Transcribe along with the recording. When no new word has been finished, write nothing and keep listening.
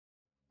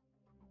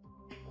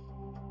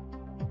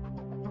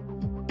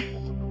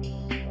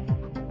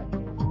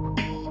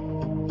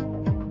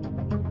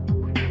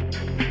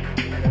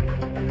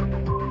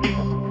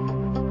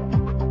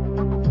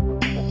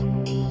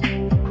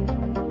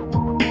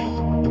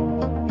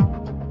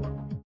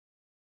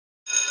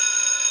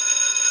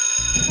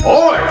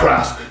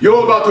class,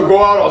 you're about to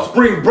go out on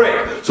spring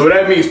break. So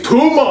that means 2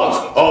 months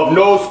of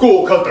no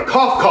school because the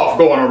cough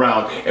going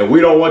around. And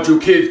we don't want you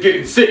kids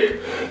getting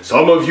sick.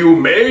 Some of you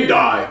may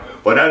die,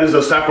 but that is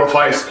a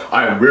sacrifice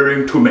I am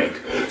willing to make.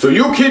 So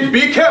you kids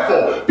be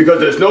careful because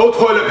there's no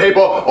toilet paper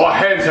or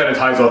hand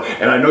sanitizer.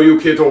 And I know you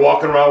kids are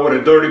walking around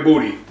with a dirty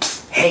booty.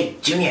 Hey,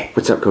 Junior.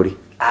 What's up, Cody?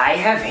 I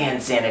have hand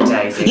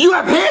sanitizer. You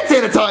have hand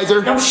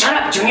sanitizer? No, shut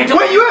up, Junior.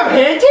 Wait, you have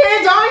hand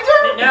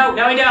sanitizer?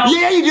 No, I don't.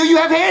 Yeah, you do. You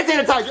have hand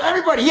sanitizer.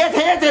 Everybody, he has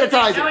hand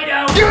sanitizer. No, I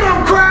don't. Get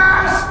him,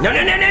 Crash! No.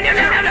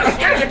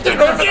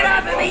 Get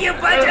off of me, you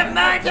bunch of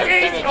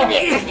monsters.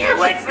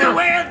 What's the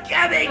world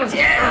coming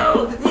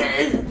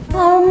to?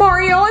 Oh,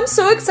 Mario, I'm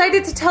so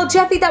excited to tell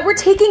Jeffy that we're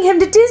taking him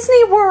to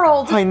Disney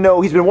World. I know,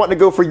 he's been wanting to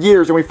go for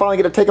years, and we finally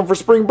get to take him for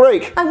spring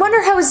break. I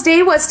wonder how his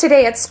day was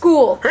today at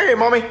school. Hey,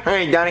 Mommy.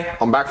 Hey, Daddy.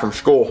 I'm back from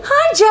school.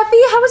 Hi,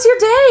 Jeffy. How was your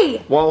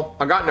day? Well,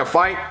 I got in a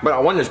fight, but I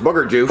won this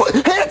booger juice.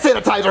 Hand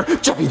sanitizer!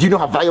 Jeffy, do you know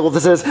how valuable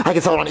this is? I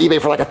can sell it on eBay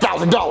for like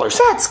 $1,000.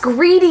 That's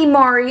greedy,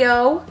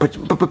 Mario.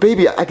 But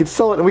baby, I could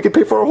sell it and we could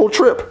pay for our whole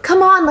trip.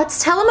 Come on,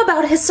 let's tell him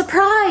about his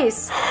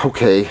surprise.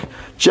 Okay.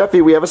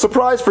 Jeffy, we have a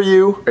surprise for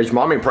you. Is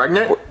Mommy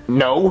pregnant?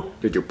 No.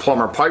 Did you plumb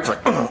her pipes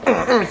like... No,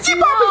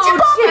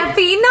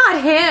 Jeffy,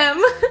 not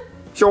him.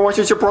 So what's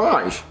the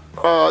surprise?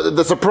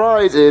 The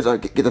surprise is...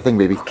 get the thing,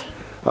 baby. Okay.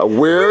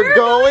 We're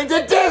going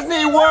to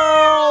Disney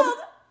World!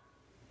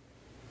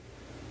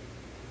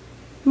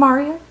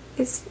 Mario,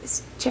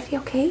 is Jeffy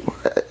okay?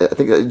 I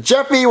think...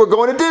 Jeffy, we're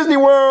going to Disney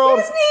World!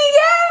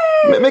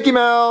 Disney, yay! Mickey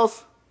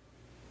Mouse!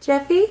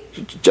 Jeffy?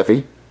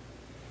 Jeffy?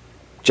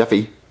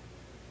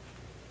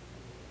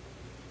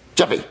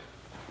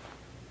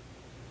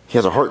 He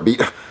has a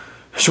heartbeat.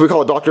 Should we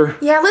call a doctor?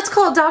 Yeah, let's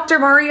call a doctor,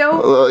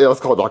 Mario. Yeah, let's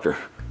call a doctor.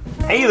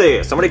 Hey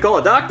there, somebody call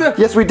a doctor?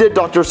 Yes, we did,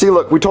 Doctor. See,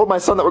 look, we told my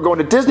son that we're going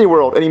to Disney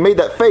World, and he made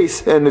that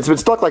face, and it's been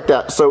stuck like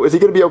that. So is he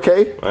going to be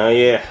okay?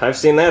 Yeah, I've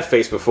seen that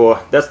face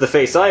before. That's the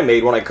face I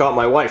made when I caught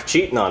my wife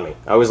cheating on me.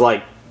 I was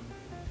like,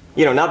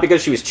 you know, not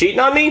because she was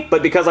cheating on me,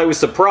 but because I was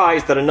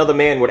surprised that another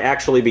man would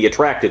actually be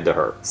attracted to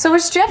her. So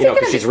is Jeffy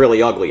because she's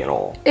really ugly and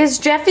all. Is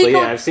Jeffy so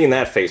yeah, I've seen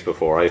that face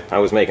before. I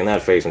was making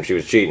that face when she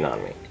was cheating on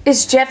me.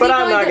 Is Jeffy But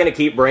I'm not going to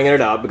keep bringing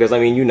it up because, I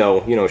mean, you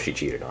know she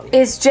cheated on me.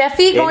 Is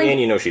Jeffy going...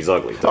 And you know she's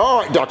ugly, too.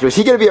 All right, Doctor, is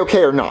he going to be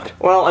okay or not?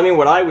 Well, I mean,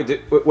 what I would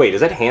do... Wait,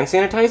 is that hand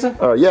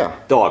sanitizer? Yeah.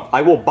 Dog,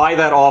 I will buy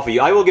that off of you.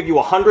 I will give you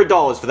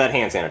 $100 for that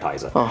hand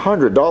sanitizer.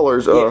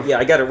 $100? Yeah,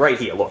 I got it right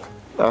here, look.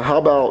 How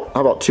about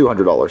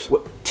 $200?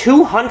 What,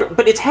 200?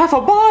 But it's half a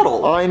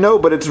bottle. I know,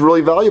 but it's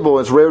really valuable.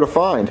 It's rare to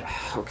find.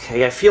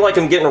 Okay, I feel like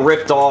I'm getting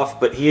ripped off,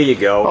 but here you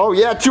go. Oh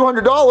yeah,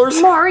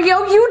 $200.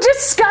 Mario, you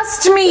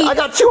disgust me. I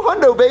got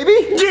 $200,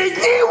 baby.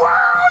 Disney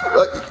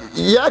World.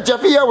 Yeah,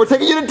 Jeffy. Yeah, we're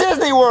taking you to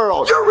Disney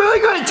World. You're really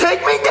gonna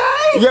take me,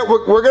 Daddy? Yeah,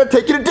 we're gonna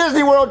take you to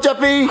Disney World,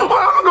 Jeffy. Well,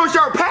 I'm gonna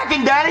start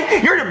packing,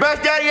 Daddy. You're the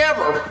best daddy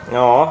ever.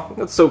 Aw,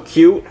 that's so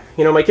cute.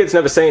 You know, my kids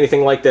never say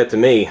anything like that to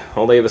me.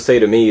 All they ever say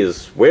to me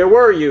is, where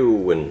were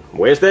you? And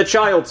where's that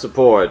child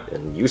support?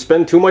 And you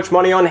spend too much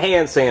money on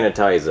hand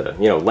sanitizer.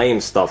 You know,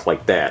 lame stuff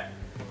like that.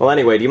 Well,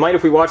 anyway, do you mind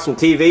if we watch some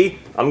TV?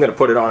 I'm gonna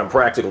put it on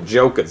Impractical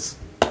Jokers.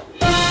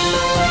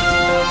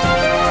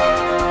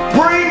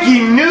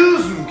 Breaking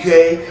news,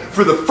 okay?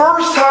 For the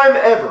first time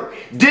ever,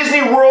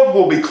 Disney World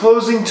will be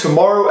closing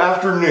tomorrow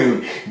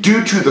afternoon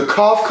due to the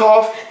cough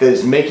that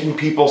is making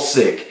people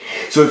sick.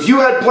 So if you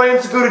had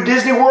plans to go to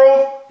Disney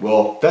World,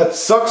 well, that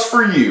sucks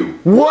for you.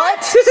 What?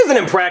 This isn't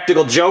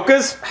Impractical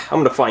Jokers. I'm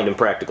gonna find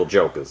Impractical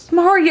Jokers.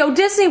 Mario,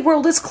 Disney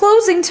World is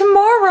closing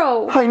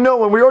tomorrow. I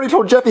know, and we already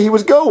told Jeffy he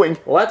was going.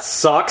 Well, that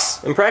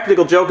sucks.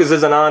 Impractical Jokers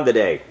isn't on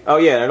today. Oh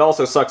yeah, and it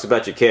also sucks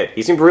about your kid.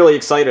 He seemed really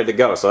excited to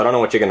go, so I don't know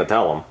what you're gonna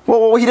tell him.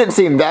 Well, he didn't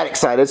seem that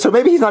excited, so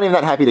maybe he's not even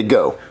that happy to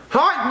go.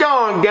 Hot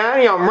dog,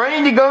 Daddy. I'm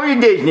ready to go to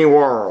Disney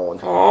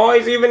World. Oh,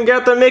 he's even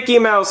got the Mickey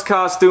Mouse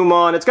costume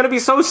on. It's gonna be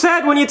so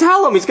sad when you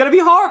tell him. He's gonna be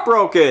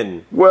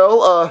heartbroken.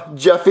 Well,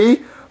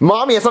 Jeffy,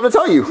 Mommy has something to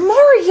tell you.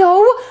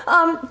 Mario,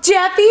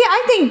 Jeffy,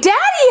 I think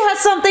Daddy has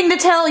something to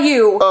tell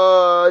you.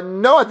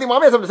 No, I think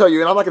Mommy has something to tell you,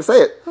 and I'm not gonna say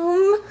it.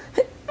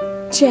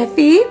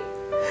 Jeffy,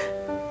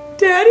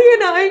 Daddy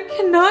and I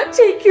cannot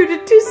take you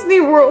to Disney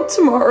World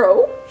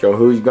tomorrow. So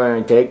who's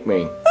gonna take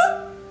me?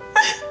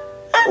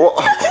 Well,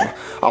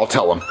 I'll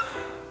tell him.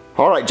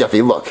 All right,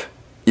 Jeffy, look.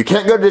 You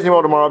can't go to Disney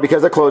World tomorrow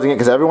because they're closing it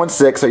because everyone's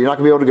sick, so you're not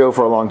gonna be able to go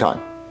for a long time.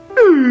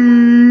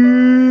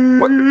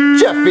 What?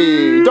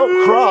 Jeffy,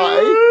 don't cry.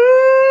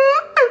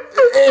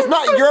 It's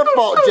not your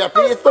fault,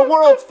 Jeffy. It's the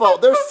world's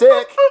fault. They're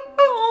sick.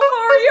 Oh,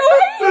 Mario,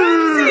 I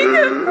hate seeing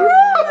him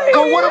cry.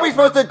 Well, what are we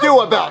supposed to do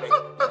about it?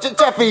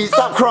 Jeffy,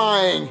 stop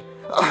crying.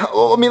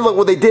 Well, I mean,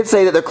 look, they did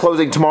say that they're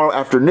closing tomorrow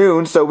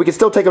afternoon, so we can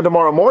still take them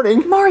tomorrow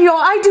morning. Mario,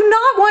 I do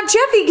not want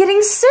Jeffy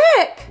getting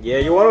sick. Yeah,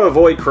 you want to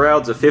avoid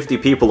crowds of 50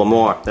 people or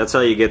more. That's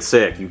how you get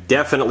sick. You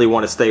definitely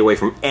want to stay away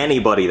from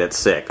anybody that's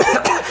sick.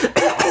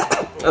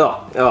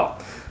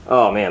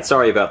 Oh man,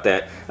 sorry about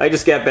that. I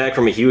just got back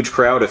from a huge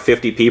crowd of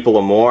 50 people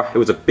or more. It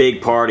was a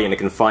big party in a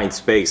confined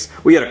space.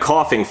 We had a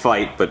coughing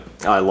fight, but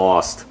I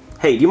lost.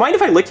 Hey, do you mind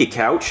if I lick your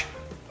couch?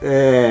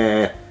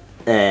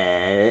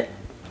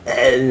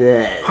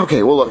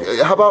 Okay, well look,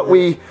 how about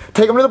we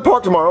take him to the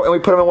park tomorrow and we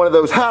put him in one of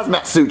those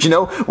hazmat suits, you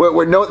know,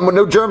 where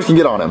no germs can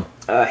get on him.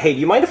 Hey, do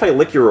you mind if I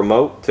lick your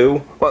remote,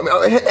 too?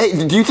 Well, hey,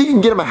 do you think you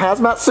can get him a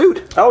hazmat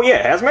suit? Oh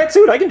yeah, hazmat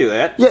suit? I can do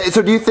that. Yeah,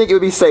 so do you think it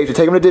would be safe to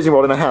take him to Disney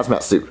World in a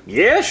hazmat suit?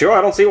 Yeah, sure,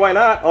 I don't see why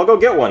not. I'll go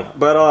get one.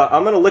 But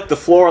I'm gonna lick the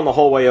floor on the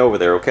whole way over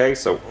there, okay?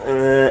 So,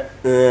 I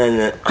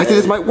think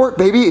this might work,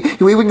 baby.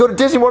 We can go to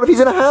Disney World if he's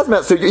in a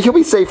hazmat suit. He'll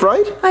be safe,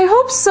 right? I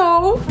hope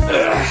so.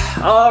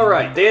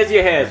 Alright, there's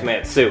your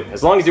hazmat suit.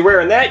 As long as you're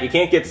wearing that, you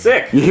can't get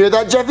sick. You hear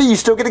that, Jeffy? You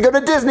still get to go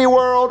to Disney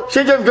World.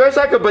 Since I'm dressed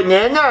like a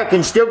banana, I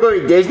can still go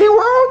to Disney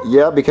World?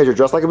 Yeah, because you're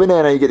dressed like a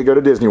banana, you get to go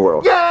to Disney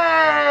World.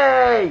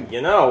 Yay!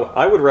 You know,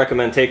 I would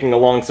recommend taking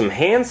along some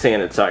hand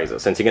sanitizer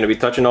since you're gonna be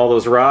touching all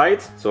those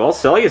rides. So I'll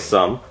sell you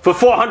some for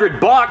 $400.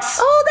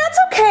 Oh, that's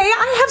okay.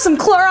 I have some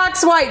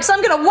Clorox wipes.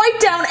 I'm gonna wipe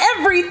down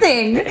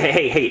everything.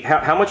 Hey,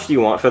 how much do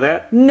you want for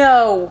that?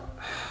 No.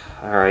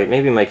 Alright,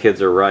 maybe my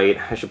kids are right.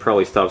 I should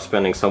probably stop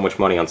spending so much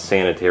money on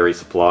sanitary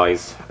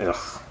supplies. Ugh.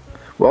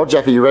 Well,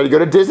 Jeffy, you ready to go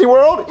to Disney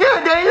World?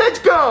 Yeah, Daddy, let's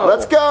go!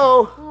 Let's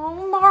go!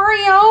 Oh,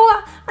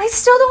 Mario, I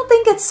still don't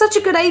think it's such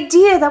a good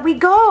idea that we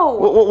go.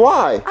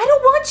 Why? I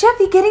don't want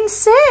Jeffy getting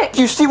sick.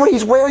 Do you see what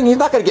he's wearing? He's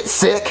not gonna get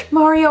sick.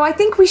 Mario, I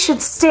think we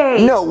should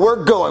stay. No,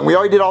 we're going. We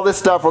already did all this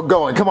stuff. We're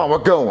going. Come on, we're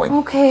going.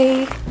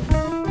 Okay.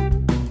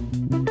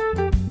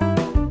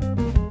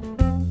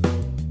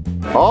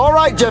 All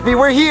right, Jeffy,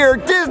 we're here.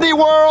 Disney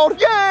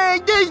World. Yay,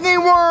 Disney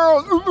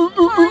World!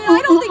 Mario,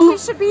 I don't think we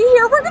should be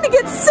here. We're gonna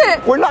get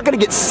sick. We're not gonna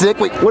get sick.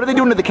 Wait, what are they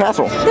doing to the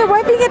castle? They're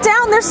wiping it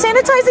down. They're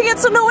sanitizing it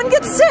so no one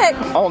gets sick.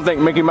 I don't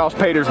think Mickey Mouse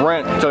paid his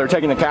rent, so they're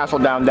taking the castle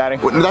down, Daddy.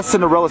 Well, that's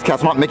Cinderella's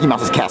castle, not Mickey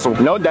Mouse's castle.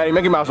 No, Daddy,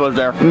 Mickey Mouse lives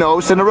there. No,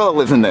 Cinderella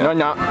lives in there. No,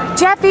 not.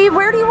 Jeffy,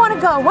 where do you want to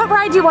go? What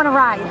ride do you want to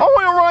ride? I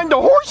want to ride the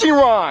horsey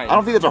ride. I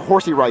don't think there's a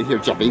horsey ride here,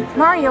 Jeffy.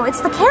 Mario,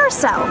 it's the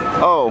carousel.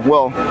 Oh,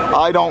 well,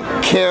 I don't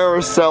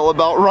carousel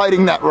about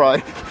riding that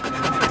ride.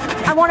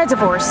 I want a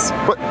divorce.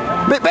 But,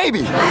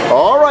 baby!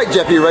 All right,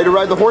 Jeffy, you ready to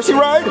ride the horsey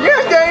ride?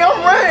 Yeah, Daddy,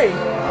 I'm ready.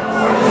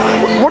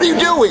 What are you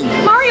doing?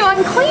 Mario,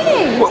 I'm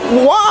cleaning.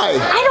 Why?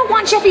 I don't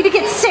want Jeffy to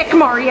get sick,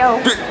 Mario.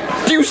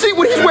 Do you see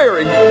what he's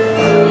wearing?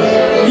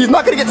 He's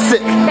not gonna get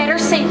sick. Better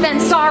safe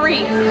than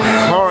sorry.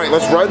 All right,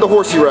 let's ride the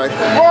horsey ride.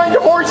 Ride the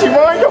horsey,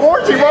 ride the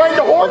horsey, ride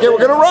the horsey. Okay,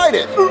 we're gonna ride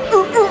it.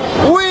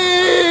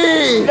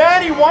 Whee!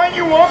 Daddy, why are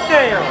you up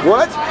there?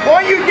 What?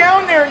 Why are you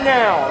down there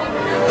now?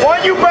 Why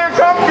are you back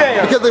up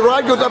there? Because the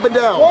ride goes up and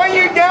down. Why are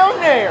you down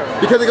there?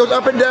 Because it goes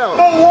up and down.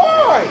 But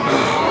why?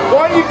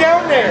 Why are you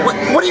down there?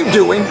 What are you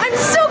doing? I'm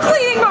still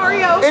cleaning,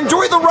 Mario.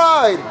 Enjoy the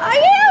ride. I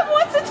am,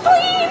 once it's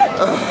clean.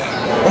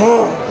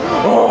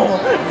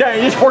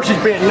 Daddy, this horse is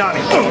being naughty.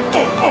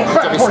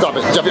 Jeffy, stop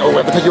it. Jeffy, we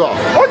have to take you off.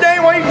 Oh, Daddy,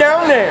 why are you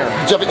down there?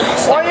 Jeffy,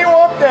 Why are you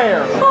up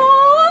there?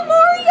 Oh,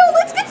 Mario,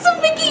 let's get some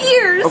Mickey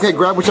ears. okay,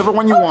 grab whichever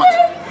one you want.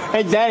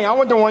 Hey, Daddy, I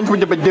want the ones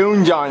with the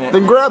balloons on it.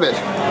 Then grab it.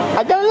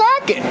 I don't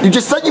like it. You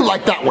just said you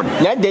liked that one.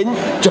 I didn't.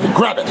 Jeffy,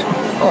 grab it.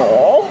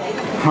 Oh.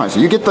 All right, so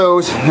you get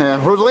those.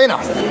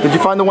 Rosalina, did you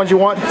find the ones you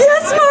want?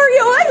 Yes,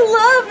 Mario, I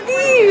love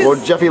these. Well,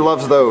 Jeffy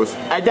loves those.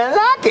 I don't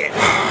like it.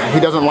 He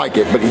doesn't like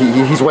it, but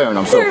he's wearing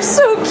them. So. They're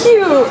so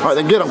cute. All right,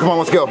 then get them. Come on,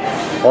 let's go.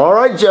 All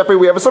right, Jeffy,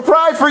 we have a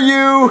surprise for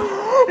you.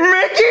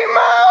 Mickey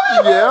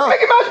Mouse! Yeah.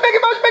 Mickey Mouse, Mickey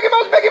Mouse, Mickey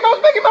Mouse, Mickey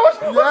Mouse, Mickey Mouse!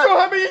 I'm Yeah. so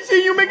happy to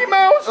see you, Mickey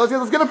Mouse!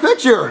 Let's get a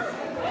picture.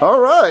 All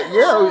right,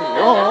 yeah.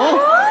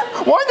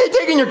 Why are they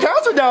taking your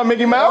castle down,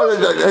 Mickey Mouse?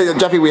 Hey,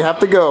 Jeffy, we have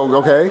to go,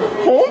 okay?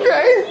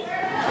 Okay.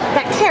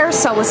 That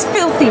carousel was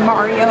filthy,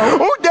 Mario.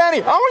 Oh,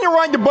 Daddy, I want to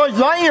ride the Buzz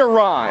Lightyear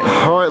ride.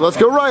 All right, let's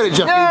go ride it,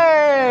 Jeffy.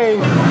 Yay!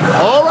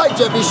 All right,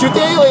 Jeffy, shoot the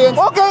aliens.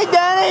 Okay,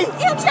 Daddy.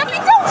 Ew, Jeffy,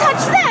 don't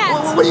touch that.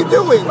 What are you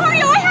doing?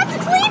 Mario, I have to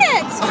clean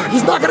it.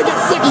 He's not gonna get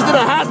sick. He's in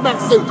a hazmat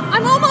suit.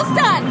 I'm almost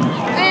done.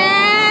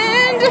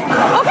 And...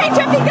 Okay,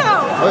 Jeffy, go.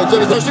 Okay,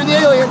 Jeffy, start shooting the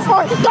aliens.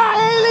 Die,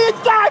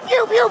 aliens, die!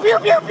 Pew, pew, pew,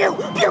 pew, pew,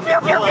 pew, pew, pew,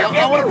 pew,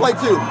 I want to play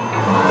too.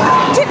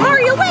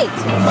 Mario, wait.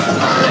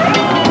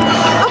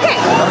 Okay.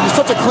 You're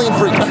such a clean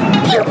freak.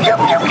 pew, pew,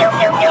 pew, pew,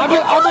 pew, pew.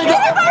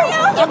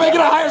 I'm gonna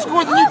get a higher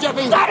score than you,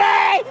 Jeffy.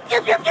 Daddy!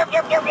 Pew, pew, pew,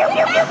 pew, pew, pew,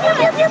 pew, pew,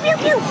 pew, pew, pew,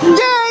 pew.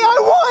 Yay, I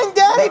won,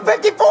 Daddy!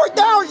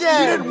 54,000!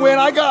 You didn't win.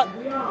 I got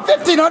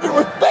 1,500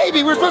 with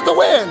baby. We're supposed to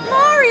win.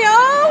 Mario.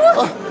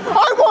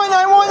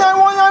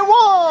 I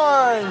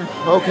won!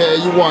 Okay,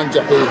 you won,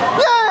 Jeffy.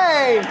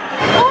 Yay!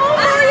 Oh,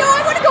 Mario,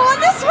 I want to go on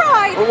this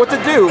ride. Well, what's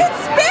it do? It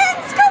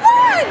spins. Come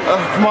on.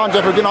 Come on,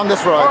 Jeffy, get on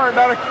this ride. All right,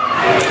 Daddy.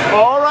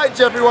 All right,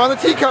 Jeffy, we're on the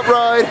teacup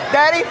ride.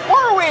 Daddy,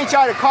 why are we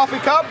inside a coffee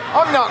cup?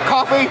 I'm not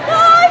coffee. Oh,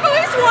 I've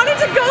always wanted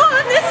to go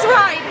on this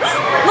ride.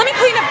 Let me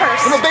clean it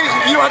first. No, baby,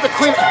 you don't have to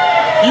clean.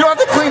 You don't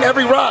have to clean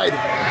every ride.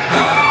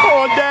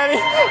 Oh, Daddy,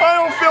 I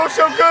don't feel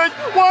so good.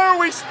 Why are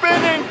we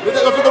spinning?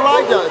 That's what the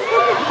ride does.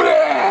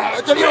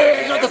 Jeffy, you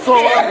don't have to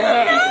throw up.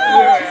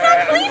 No, it's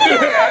not clean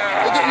enough.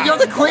 You don't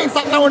have to clean.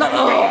 Stop throwing up.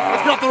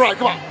 Let's get off the ride.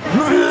 Come on.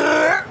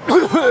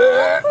 Poor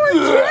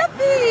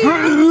Jeffy.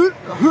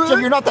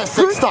 Jeffy, you're not that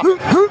sick. Stop. Jeffy,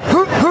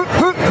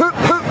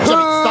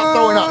 stop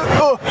throwing up.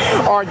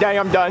 All Alright, Daddy,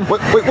 I'm done.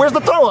 Wait, where's the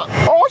throw up?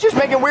 Oh, I was just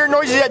making weird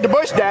noises at the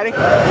bush, Daddy.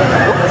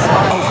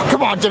 Oh,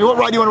 come on, Jeffy, what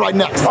ride do you want to ride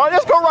next? Alright,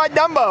 let's go ride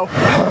Dumbo.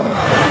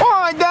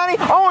 Alright, Daddy,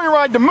 I want to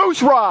ride the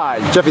moose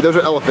ride. Jeffy, those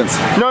are elephants.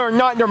 No, they're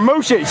not, they're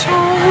mooses.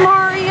 Oh,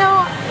 Mario,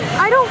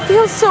 I don't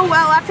feel so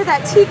well after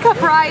that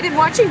teacup ride and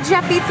watching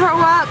Jeffy throw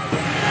up.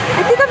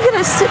 I think I'm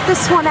gonna sit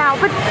this one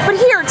out, but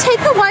here, take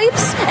the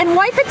wipes and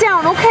wipe it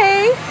down,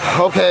 okay?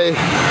 Okay.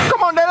 Come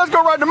on, Daddy, let's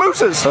go ride the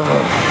mooses.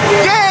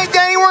 Yeah,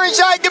 Daddy, we're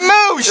inside the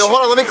moose. Yo,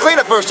 hold on, let me clean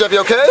it first, Jeffy,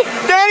 okay?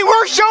 Daddy,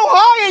 we're so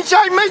high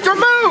inside Mr.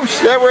 Moose.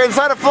 Yeah, we're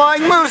inside a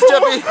flying moose,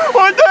 Jeffy.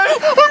 Oh, Daddy,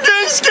 I'm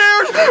getting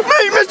scared.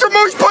 Maybe Mr.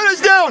 Moose, put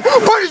us down.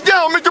 Put us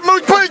down, Mr.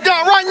 Moose, put us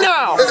down right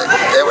now.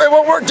 It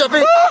won't work,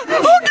 Jeffy.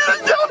 Oh, get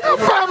us down.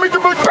 Bam,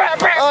 Mr. Moose,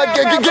 bam, bam,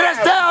 bam, Get us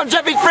down,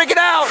 Jeffy,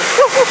 freaking out.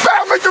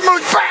 bam, Mr.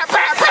 Moose, bam,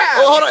 bam, bam.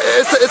 Oh, hold on,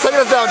 it's taking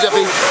us down,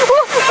 Jeffy.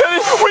 Daddy,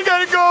 we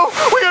gotta go.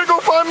 We gotta go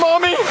find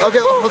Mommy.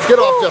 Okay, let's get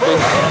off, Jeffy.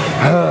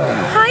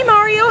 Hi,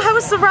 Mario. How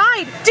was the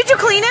ride? Did you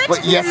clean it?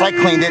 But yes, I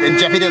cleaned it, and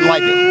Jeffy didn't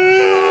like it.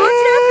 Oh,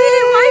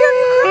 Jeffy, why are you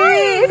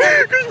crying?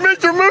 Because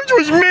Mr. Moose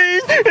was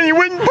mean, and he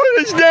wouldn't put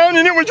us down,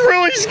 and it was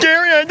really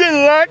scary, and I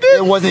didn't like it.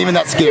 It wasn't even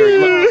that scary.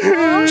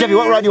 Look. Jeffy,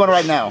 what ride do you want to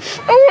ride now?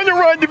 I want to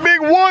ride the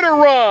big water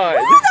ride.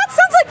 Oh, that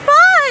sounds like fun.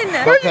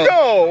 Let's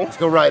go. Let's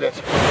go ride it.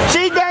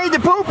 See, Daddy, the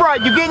poop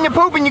ride. You get in the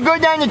poop and you go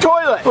down the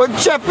toilet. Well,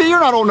 Jeffy, you're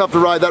not old enough to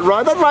ride that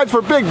ride. That ride's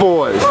for big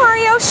boys.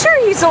 Mario, sure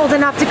he's old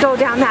enough to go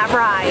down that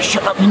ride.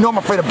 Shut up. You know I'm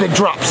afraid of big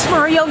drops.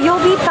 Mario,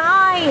 you'll be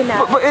fine.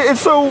 But it's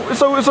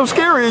so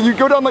scary, and you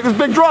go down like this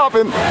big drop,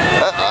 and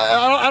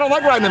I don't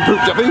like riding in poop,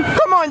 Jeffy.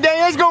 Come on, Daddy,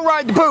 let's go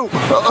ride the poop.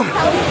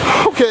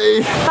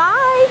 Okay.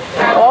 Bye.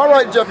 All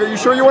right, Jeffy, are you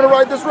sure you want to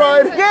ride this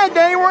ride? Yeah,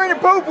 Daddy, we're in the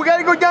poop. We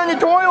gotta go down the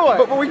toilet.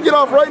 But we can get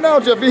off right now,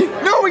 Jeffy.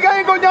 No, we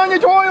gotta go down the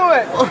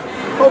toilet.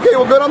 Okay,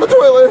 we'll go down the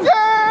toilet.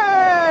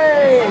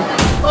 Yay!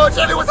 Oh,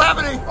 Jeffy, what's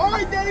happening? All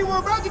right, Daddy, we're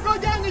about to go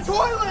down the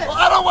toilet. Well,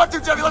 I don't want to,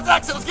 Jeffy. Let's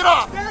exit. Let's get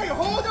off. Daddy,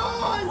 hold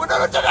on. Well,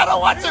 no, Jeffy, I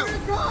don't want to. Here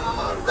it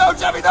comes. No,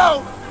 Jeffy,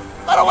 no.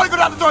 I don't want to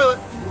go down the toilet.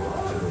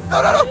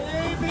 No.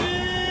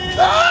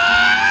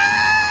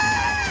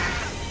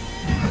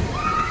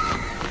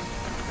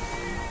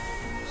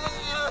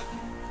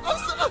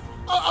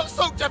 I'm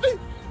soaked, Jeffy.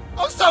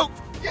 I'm soaked.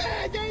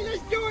 Yeah, Daddy,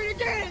 let's do it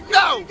again.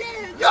 No,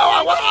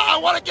 I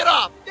want to get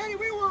off. Daddy,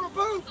 we were in a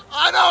poop.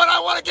 I know, and I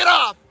want to get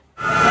off.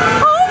 Oh,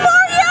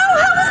 Mario,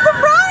 how was the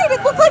ride?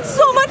 It looked like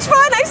so much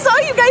fun. I saw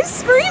you guys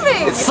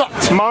screaming. It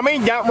sucked. Mommy,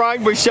 that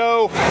ride was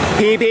so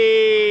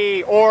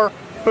pee-pee or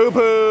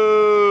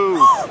poo-poo.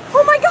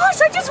 Oh my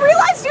gosh, I just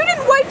realized you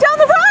didn't wipe down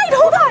the ride.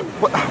 Hold on.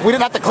 What? We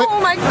didn't have to click. Oh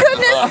my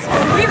goodness.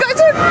 You guys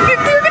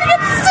you're gonna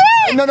get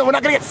sick. No, we're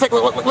not gonna get sick.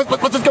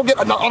 Let's just go get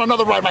on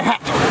another ride, my hat.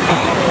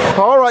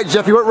 All right,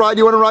 Jeffy, what ride do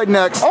you want to ride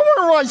next? I want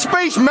to ride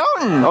Space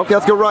Mountain. Okay,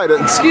 let's go ride it.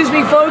 Excuse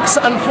me, folks.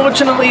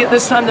 Unfortunately, at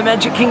this time, the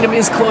Magic Kingdom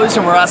is closed,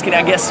 and we're asking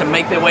our guests to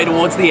make their way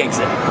towards the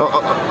exit.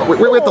 We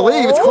have to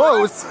leave. It's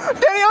closed.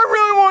 Daddy, I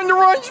really wanted to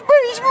ride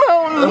Space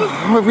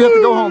Mountain. We have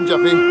to go home,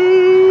 Jeffy.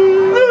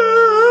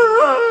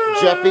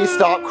 Jeffy,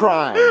 stop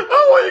crying. I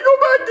want to go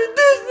back to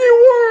Disney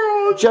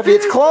World. Jeffy,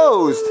 it's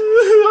closed. I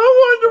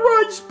wanted to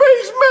ride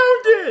Space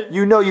Mountain.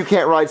 You know you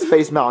can't ride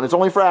Space Mountain. It's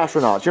only for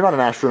astronauts. You're not an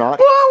astronaut.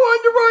 Well, I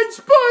wanted to ride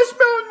Splash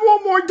Mountain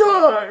one more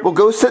time. Well,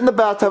 go sit in the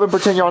bathtub and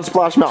pretend you're on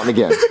Splash Mountain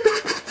again.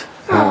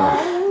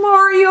 Oh,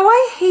 Mario,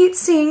 I hate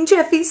seeing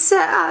Jeffy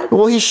sad.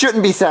 Well, he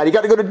shouldn't be sad. He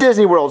got to go to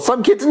Disney World.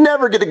 Some kids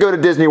never get to go to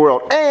Disney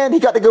World. And he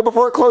got to go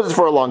before it closes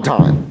for a long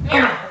time.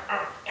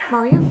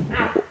 Mario?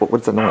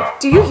 What's the noise?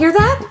 Do you hear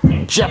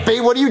that?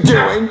 Jeffy, what are you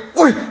doing?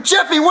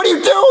 Jeffy, what are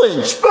you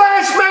doing?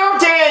 Splash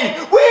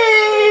Mountain! We